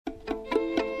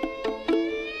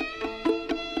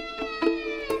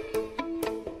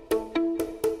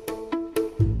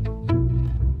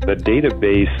The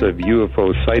database of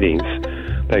UFO sightings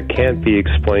that can't be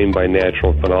explained by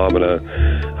natural phenomena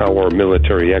or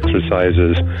military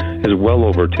exercises is well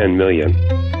over 10 million.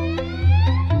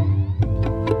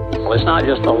 It's not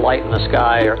just a light in the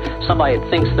sky or somebody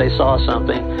thinks they saw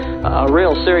something. A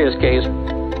real serious case,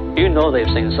 you know they've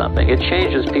seen something. It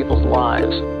changes people's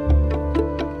lives.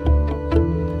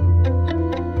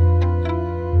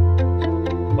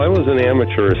 I was an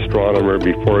amateur astronomer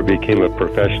before I became a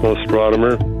professional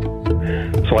astronomer,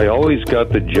 so I always got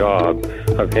the job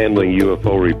of handling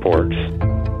UFO reports.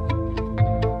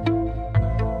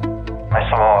 I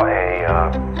saw a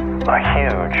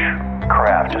huge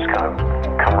craft just kind of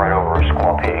come right over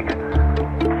Squaw Peak.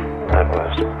 That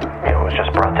was, it was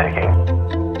just breathtaking.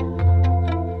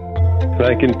 And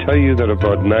I can tell you that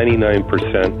about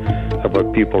 99% of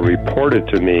what people reported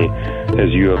to me as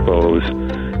UFOs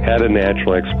had a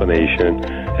natural explanation.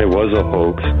 It was a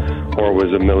hoax or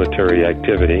was a military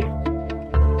activity.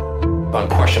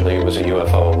 Unquestionably, it was a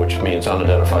UFO, which means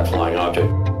unidentified flying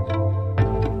object.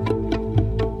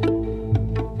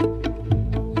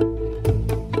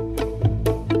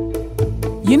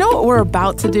 You know what we're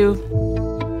about to do?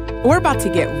 We're about to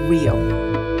get real.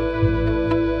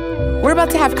 We're about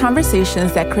to have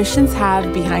conversations that Christians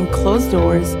have behind closed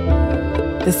doors.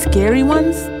 The scary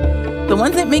ones, the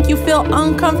ones that make you feel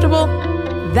uncomfortable,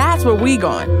 that's where we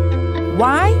going.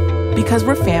 Why? Because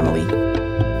we're family.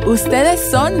 Ustedes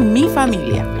son mi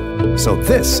familia. So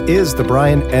this is the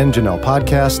Brian and Janelle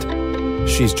podcast.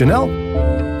 She's Janelle,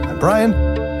 I'm Brian,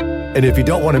 and if you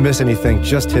don't want to miss anything,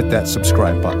 just hit that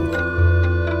subscribe button.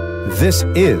 This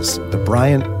is the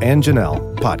Brian and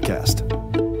Janelle podcast.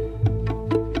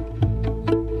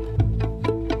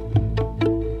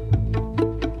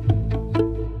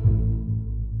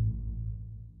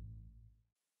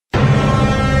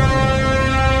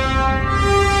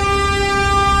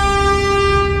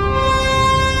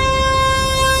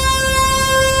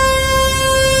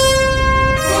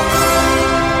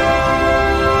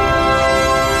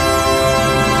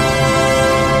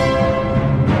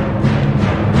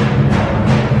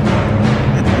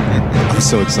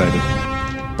 So excited.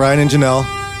 Brian and Janelle,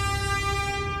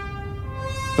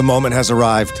 the moment has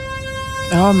arrived.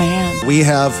 Oh, man. We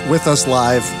have with us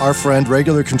live our friend,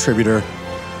 regular contributor,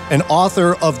 and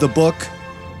author of the book,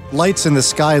 Lights in the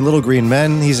Sky and Little Green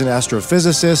Men. He's an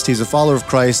astrophysicist. He's a follower of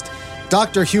Christ.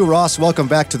 Dr. Hugh Ross, welcome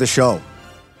back to the show.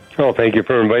 Oh, thank you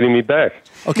for inviting me back.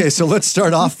 Okay, so let's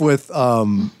start off with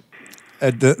the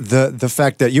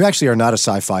fact that you actually are not a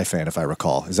sci-fi fan, if I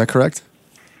recall. Is that correct?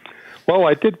 Well,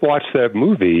 I did watch that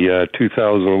movie,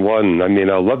 2001. I mean,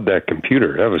 I loved that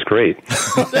computer. That was great.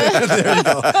 There you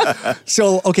go.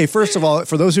 So, okay, first of all,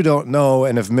 for those who don't know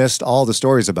and have missed all the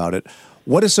stories about it,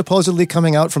 what is supposedly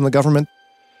coming out from the government?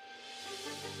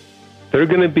 They're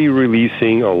going to be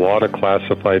releasing a lot of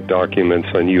classified documents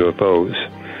on UFOs.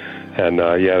 And,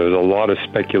 there's a lot of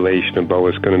speculation about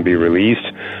what's going to be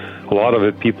released. A lot of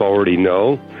it people already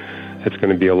know. It's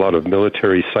going to be a lot of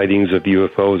military sightings of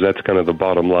UFOs. That's kind of the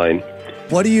bottom line.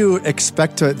 What do you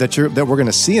expect that we're going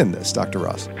to see in this, Dr.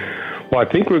 Ross? Well, I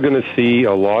think we're going to see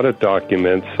a lot of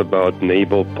documents about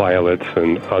naval pilots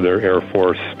and other Air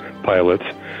Force pilots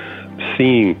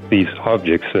seeing these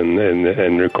objects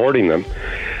and recording them.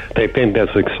 They think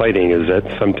that's exciting is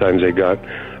that sometimes they got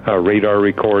a radar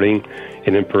recording,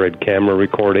 an infrared camera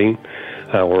recording,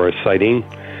 or a sighting.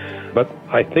 But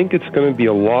I think it's going to be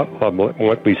a lot of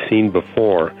what we've seen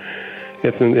before.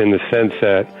 It's in the sense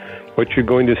that what you're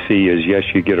going to see is, yes,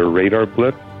 you get a radar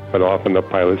blip, but often the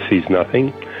pilot sees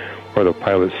nothing, or the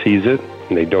pilot sees it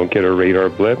and they don't get a radar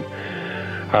blip.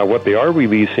 What they are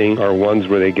releasing are ones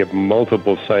where they get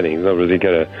multiple sightings. In other words,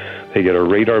 they get a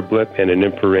radar blip and an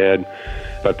infrared,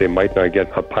 but they might not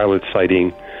get a pilot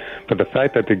sighting. But the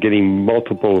fact that they're getting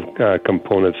multiple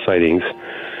component sightings,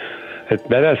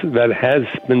 that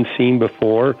has been seen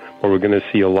before, but we're going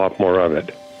to see a lot more of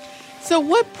it. So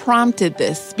what prompted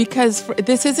this? Because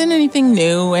this isn't anything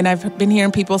new, and I've been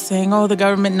hearing people saying, oh, the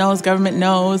government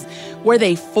knows. Were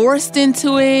they forced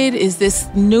into it? Is this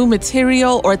new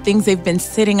material or things they've been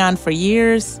sitting on for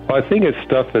years? Well, I think it's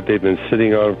stuff that they've been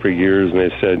sitting on for years, and they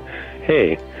said,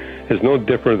 hey, it's no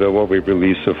different than what we've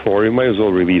released before. We might as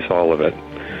well release all of it.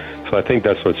 So I think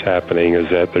that's what's happening, is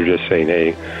that they're just saying,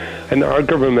 hey, and our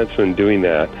government's been doing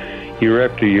that. Year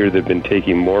after year, they've been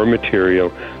taking more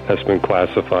material that's been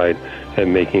classified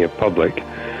and making it public.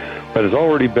 But it's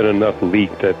already been enough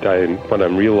leaked that what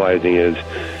I'm realizing is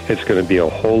it's going to be a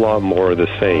whole lot more of the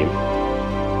same.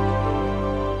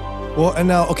 Well, and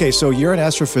now, okay, so you're an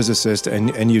astrophysicist,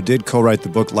 and you did co-write the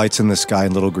book Lights in the Sky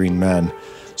and Little Green Men.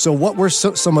 So what were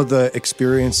some of the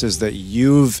experiences that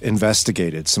you've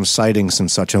investigated, some sightings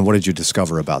and such, and what did you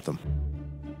discover about them?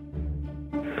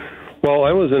 Well,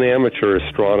 I was an amateur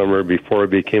astronomer before I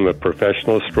became a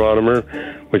professional astronomer,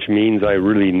 which means I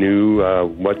really knew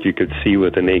what you could see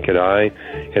with the naked eye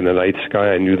in the night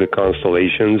sky. I knew the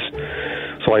constellations.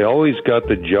 So I always got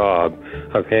the job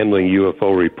of handling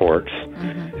UFO reports.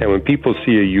 Mm-hmm. And when people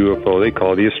see a UFO, they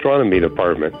call the astronomy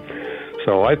department.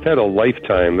 So I've had a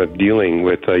lifetime of dealing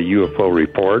with UFO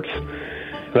reports.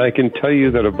 And I can tell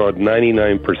you that about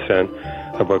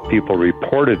 99% of what people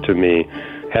reported to me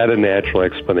had a natural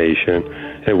explanation.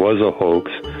 It was a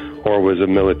hoax or was a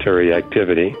military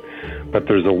activity. But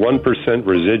there's a 1%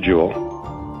 residual.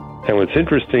 And what's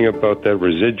interesting about that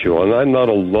residual, and I'm not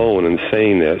alone in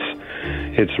saying this,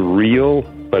 it's real,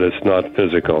 but it's not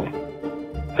physical.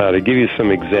 To give you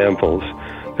some examples,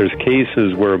 there's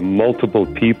cases where multiple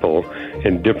people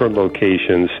in different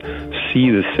locations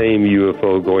see the same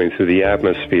UFO going through the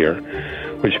atmosphere,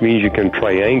 which means you can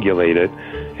triangulate it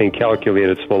and calculate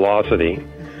its velocity.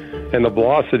 And the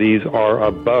velocities are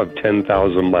above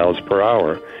 10,000 miles per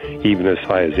hour, even as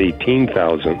high as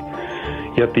 18,000.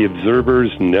 Yet the observers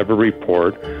never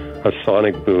report a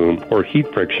sonic boom or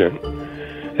heat friction.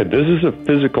 If this is a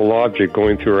physical object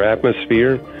going through our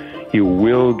atmosphere, you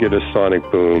will get a sonic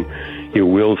boom. You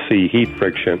will see heat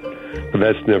friction, but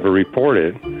that's never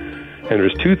reported. And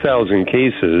there's 2,000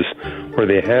 cases where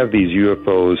they have these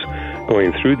UFOs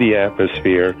going through the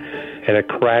atmosphere and it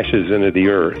crashes into the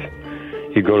Earth.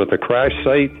 You go to the crash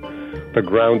site, the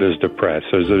ground is depressed.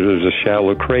 There's a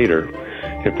shallow crater.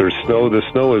 If there's snow, the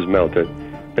snow is melted.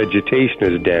 Vegetation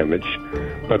is damaged,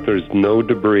 but there's no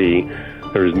debris.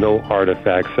 There's no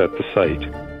artifacts at the site.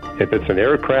 If it's an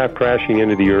aircraft crashing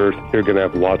into the Earth, you're going to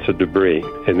have lots of debris.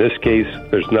 In this case,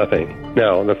 there's nothing.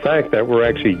 Now, the fact that we're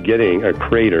actually getting a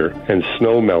crater and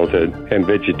snow melted and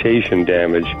vegetation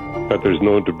damage, but there's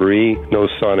no debris, no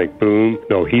sonic boom,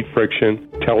 no heat friction,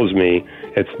 tells me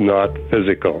it's not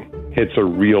physical. It's a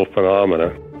real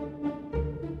phenomena.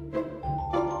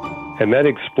 And that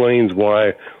explains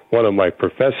why one of my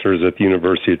professors at the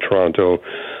University of Toronto,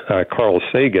 Carl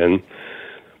Sagan,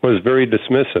 was very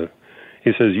dismissive.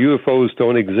 He says UFOs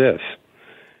don't exist.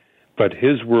 But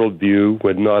his worldview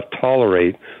would not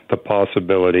tolerate the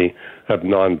possibility of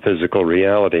non-physical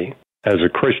reality. As a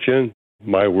Christian,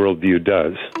 my worldview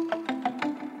does.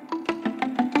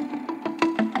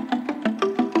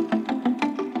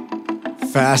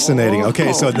 Fascinating.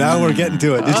 Okay, so now we're getting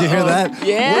to it. Did you hear that?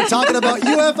 Yeah. We're talking about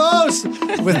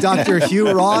UFOs with Dr.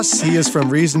 Hugh Ross. He is from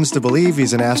Reasons to Believe.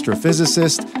 He's an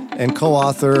astrophysicist and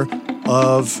co-author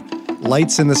of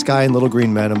Lights in the Sky and Little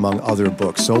Green Men, among other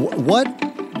books. So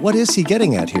what is he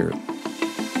getting at here?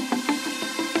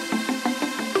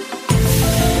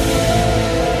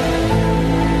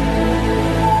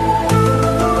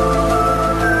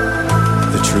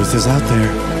 The truth is out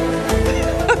there.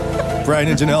 Brian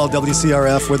and Janelle,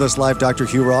 WCRF, with us live, Dr.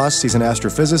 Hugh Ross. He's an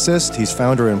astrophysicist. He's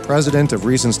founder and president of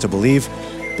Reasons to Believe,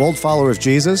 bold follower of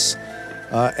Jesus.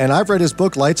 And I've read his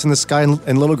book, Lights in the Sky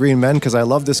and Little Green Men, because I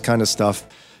love this kind of stuff.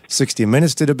 60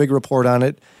 Minutes did a big report on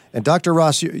it. And Dr.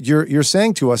 Ross, you're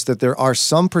saying to us that there are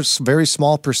some very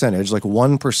small percentage, like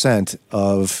 1%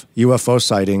 of UFO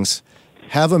sightings,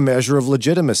 have a measure of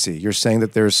legitimacy. You're saying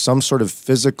that there's some sort of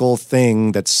physical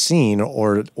thing that's seen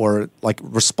or like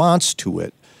response to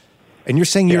it. And you're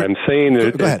saying I'm saying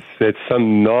that it's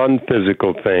some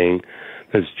non-physical thing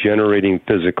that's generating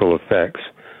physical effects.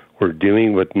 We're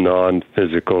dealing with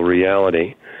non-physical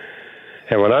reality.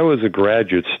 And when I was a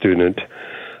graduate student,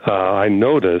 I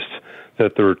noticed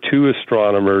that there were two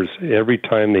astronomers, every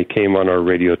time they came on our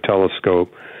radio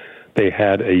telescope, they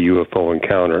had a UFO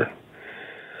encounter.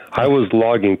 I was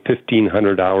logging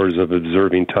 1,500 hours of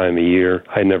observing time a year.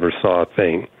 I never saw a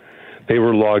thing. They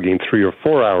were logging 3 or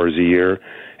 4 hours a year,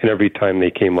 and every time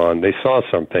they came on, they saw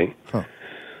something. Huh.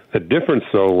 The difference,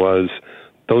 though, was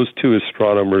those two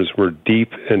astronomers were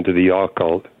deep into the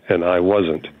occult, and I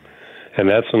wasn't. And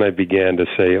that's when I began to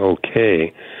say,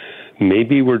 okay,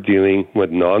 maybe we're dealing with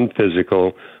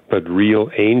non-physical but real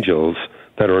angels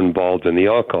that are involved in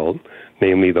the occult,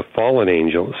 namely the fallen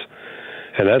angels.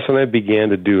 And that's when I began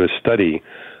to do a study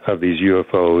of these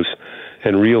UFOs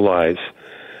and realize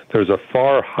there's a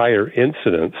far higher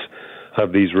incidence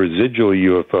of these residual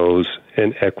UFOs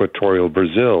in equatorial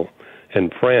Brazil, in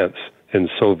France, in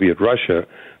Soviet Russia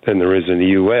than there is in the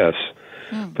U.S.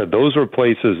 But those were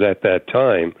places at that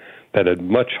time that had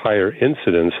much higher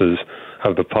incidences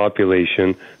of the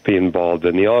population be involved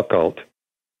in the occult.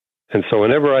 And so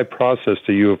whenever I processed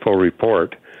a UFO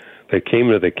report that came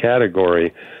into the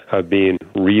category of being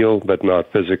real but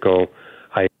not physical,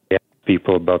 I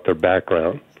people about their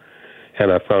background,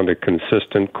 and I found a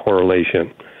consistent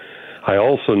correlation. I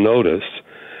also noticed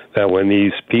that when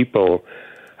these people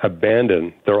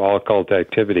abandoned their occult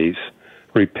activities,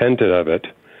 repented of it,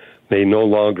 they no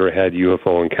longer had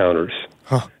UFO encounters.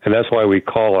 And that's why we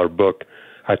call our book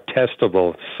a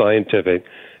testable scientific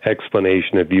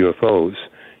explanation of UFOs.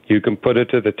 You can put it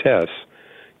to the test.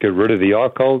 Get rid of the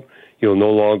occult, you'll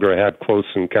no longer have close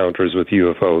encounters with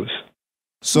UFOs.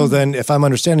 So then, if I'm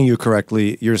understanding you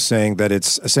correctly, you're saying that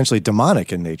it's essentially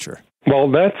demonic in nature.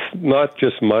 Well, that's not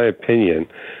just my opinion.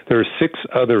 There are 6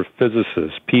 other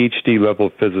physicists,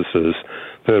 PhD-level physicists,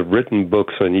 that have written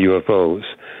books on UFOs.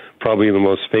 Probably the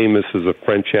most famous is the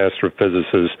French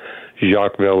astrophysicist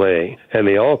Jacques Vallée. And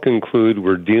they all conclude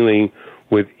we're dealing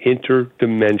with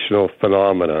interdimensional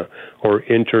phenomena or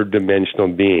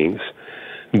interdimensional beings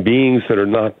that are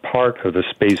not part of the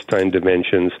space-time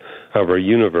dimensions of our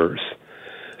universe.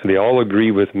 And they all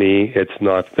agree with me it's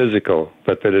not physical,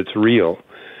 but that it's real.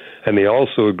 And they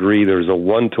also agree there's a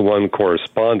one-to-one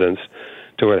correspondence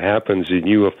to what happens in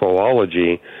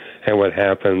UFOlogy and what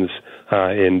happens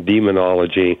in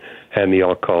demonology and the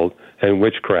occult and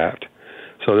witchcraft.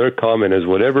 So their comment is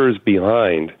whatever is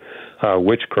behind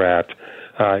witchcraft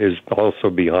is also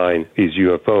behind these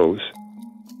UFOs.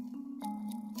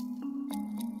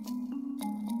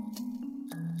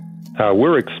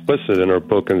 We're explicit in our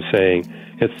book in saying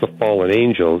it's the fallen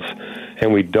angels,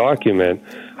 and we document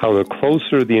how the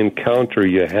closer the encounter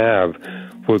you have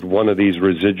with one of these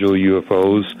residual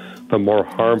UFOs, the more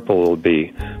harmful it will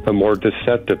be, the more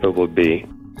deceptive it will be.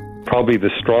 Probably the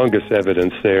strongest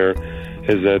evidence there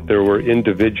is that there were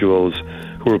individuals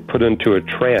who were put into a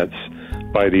trance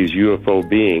by these UFO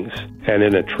beings. And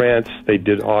in a trance, they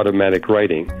did automatic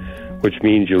writing, which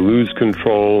means you lose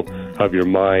control of your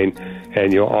mind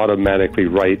and you automatically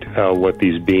write what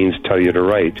these beings tell you to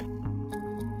write.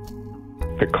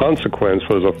 The consequence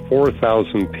was a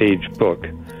 4,000-page book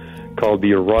called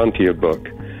the Urantia book.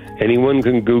 Anyone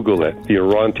can Google it, the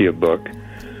Urantia book.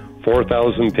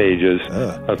 4,000 pages,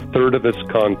 a third of its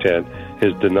content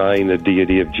is denying the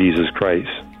deity of Jesus Christ.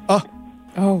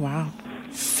 Oh, wow.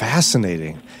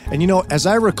 Fascinating. And as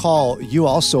I recall, you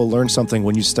also learned something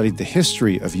when you studied the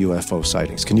history of UFO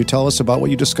sightings. Can you tell us about what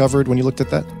you discovered when you looked at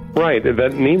that? Right.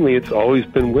 That namely, it's always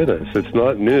been with us. It's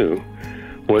not new.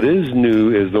 What is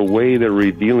new is the way they're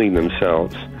revealing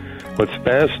themselves. What's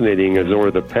fascinating is over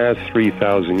the past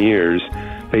 3,000 years,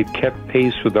 they've kept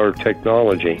pace with our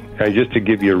technology. And just to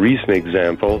give you a recent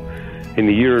example, in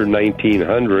the year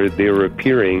 1900, they were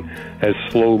appearing as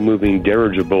slow-moving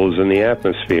dirigibles in the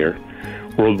atmosphere.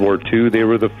 World War II, they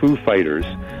were the Foo Fighters,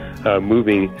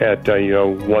 moving at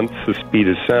once the speed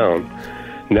of sound.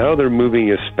 Now they're moving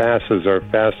as fast as our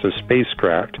fastest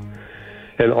spacecraft.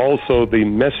 And also the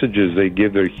messages they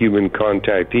give their human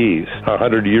contactees.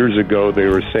 100 years ago, they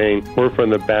were saying, we're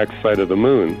from the backside of the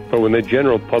moon. But when the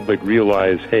general public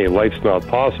realized, hey, life's not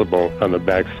possible on the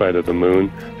backside of the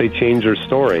moon, they changed their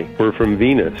story. We're from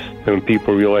Venus. And when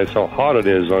people realized how hot it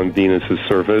is on Venus's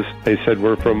surface, they said,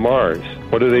 we're from Mars.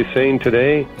 What are they saying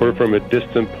today? We're from a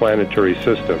distant planetary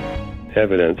system.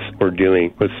 Evidence we're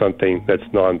dealing with something that's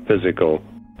non-physical,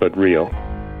 but real.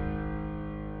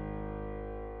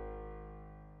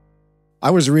 I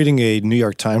was reading a New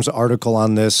York Times article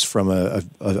on this from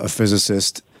a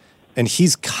physicist, and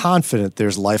he's confident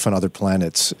there's life on other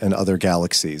planets and other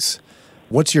galaxies.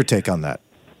 What's your take on that?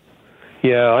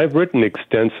 Yeah, I've written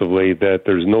extensively that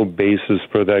there's no basis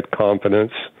for that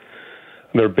confidence.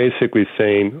 They're basically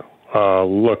saying,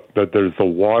 look, that there's the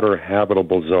water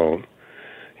habitable zone.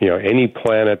 Any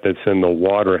planet that's in the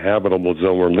water habitable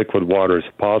zone where liquid water is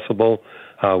possible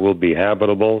will be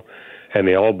habitable. And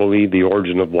they all believe the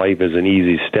origin of life is an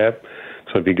easy step.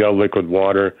 So if you got liquid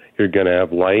water, you're going to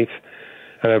have life.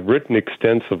 And I've written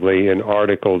extensively in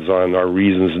articles on our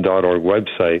Reasons.org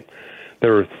website.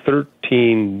 There are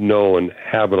 13 known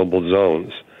habitable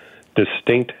zones,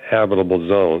 distinct habitable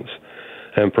zones.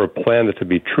 And for a planet to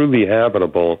be truly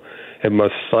habitable, it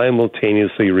must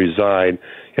simultaneously reside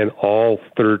in all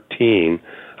 13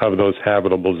 of those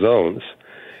habitable zones.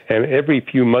 And every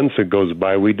few months that goes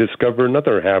by, we discover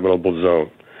another habitable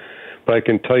zone. But I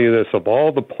can tell you this, of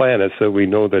all the planets that we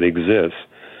know that exist,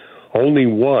 only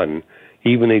one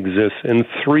even exists in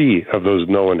 3 of those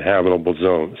known habitable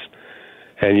zones.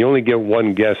 And you only get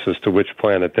one guess as to which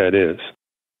planet that is.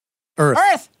 Earth.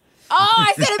 Earth! Oh,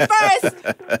 I said it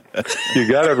first! You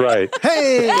got it right.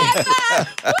 Hey!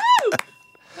 Woo!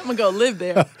 I'm going to go live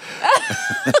there.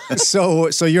 So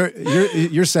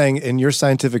you're saying, in your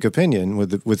scientific opinion,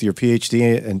 with your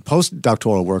PhD and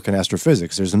postdoctoral work in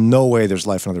astrophysics, there's no way there's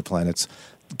life on other planets.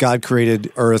 God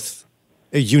created Earth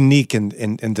unique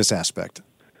in this aspect?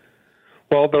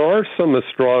 Well, there are some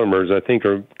astronomers I think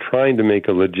are trying to make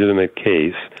a legitimate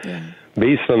case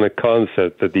based on the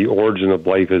concept that the origin of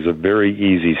life is a very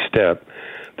easy step,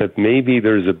 that maybe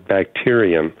there's a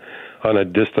bacterium on a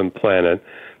distant planet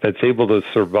that's able to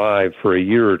survive for a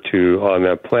year or two on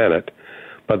that planet,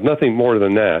 but nothing more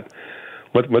than that.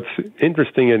 What's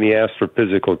interesting in the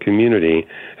astrophysical community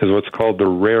is what's called the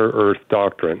rare earth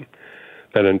doctrine,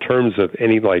 that in terms of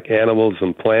any like animals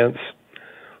and plants,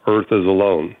 Earth is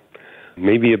alone.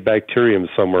 Maybe a bacterium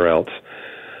somewhere else.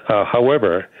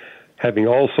 However, having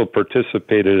also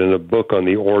participated in a book on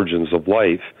the origins of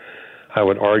life, I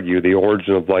would argue the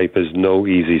origin of life is no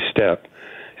easy step.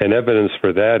 And evidence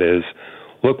for that is,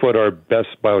 look what our best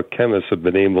biochemists have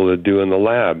been able to do in the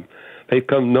lab. They've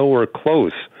come nowhere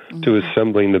close to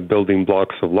assembling the building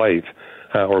blocks of life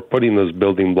or putting those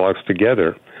building blocks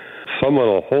together. Someone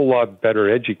a whole lot better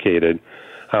educated,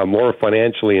 more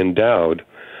financially endowed,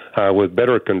 with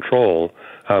better control,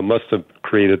 must have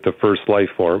created the first life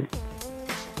form.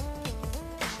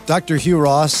 Dr. Hugh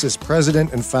Ross is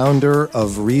president and founder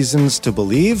of Reasons to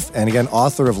Believe, and again,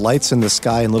 author of Lights in the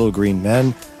Sky and Little Green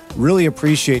Men. Really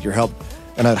appreciate your help,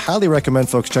 and I'd highly recommend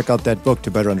folks check out that book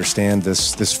to better understand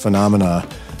this phenomena.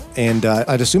 And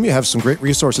I'd assume you have some great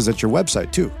resources at your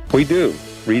website, too. We do,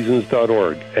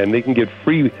 reasons.org, and they can get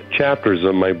free chapters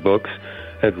of my books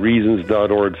at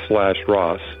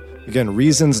reasons.org/Ross. Again,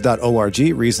 reasons.org,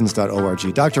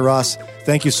 reasons.org. Dr. Ross,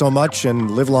 thank you so much,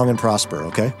 and live long and prosper,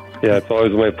 okay? Yeah, it's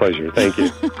always my pleasure. Thank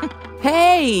you.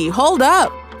 Hey, hold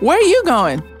up. Where are you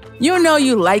going? You know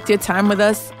you liked your time with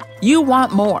us. You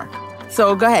want more.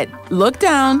 So go ahead, look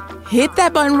down, hit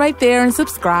that button right there and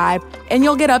subscribe, and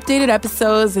you'll get updated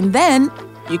episodes, and then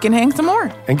you can hang some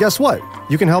more. And guess what?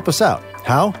 You can help us out.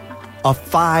 How? A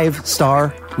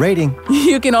 5-star rating.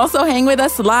 You can also hang with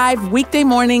us live weekday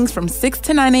mornings from 6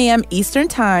 to 9 a.m. Eastern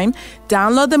Time.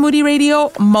 Download the Moody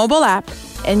Radio mobile app,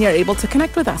 and you're able to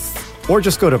connect with us. Or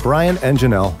just go to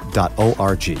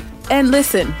brianandjanelle.org. And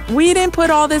listen, we didn't put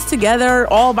all this together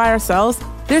all by ourselves.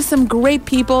 There's some great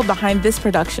people behind this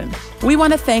production. We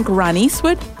want to thank Ron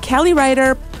Eastwood, Kelly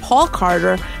Ryder, Paul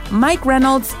Carter, Mike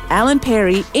Reynolds, Alan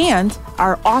Perry, and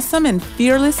our awesome and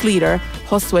fearless leader,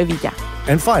 Josue Villa.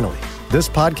 And finally, this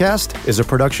podcast is a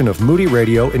production of Moody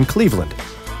Radio in Cleveland,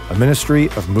 a ministry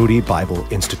of Moody Bible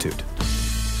Institute.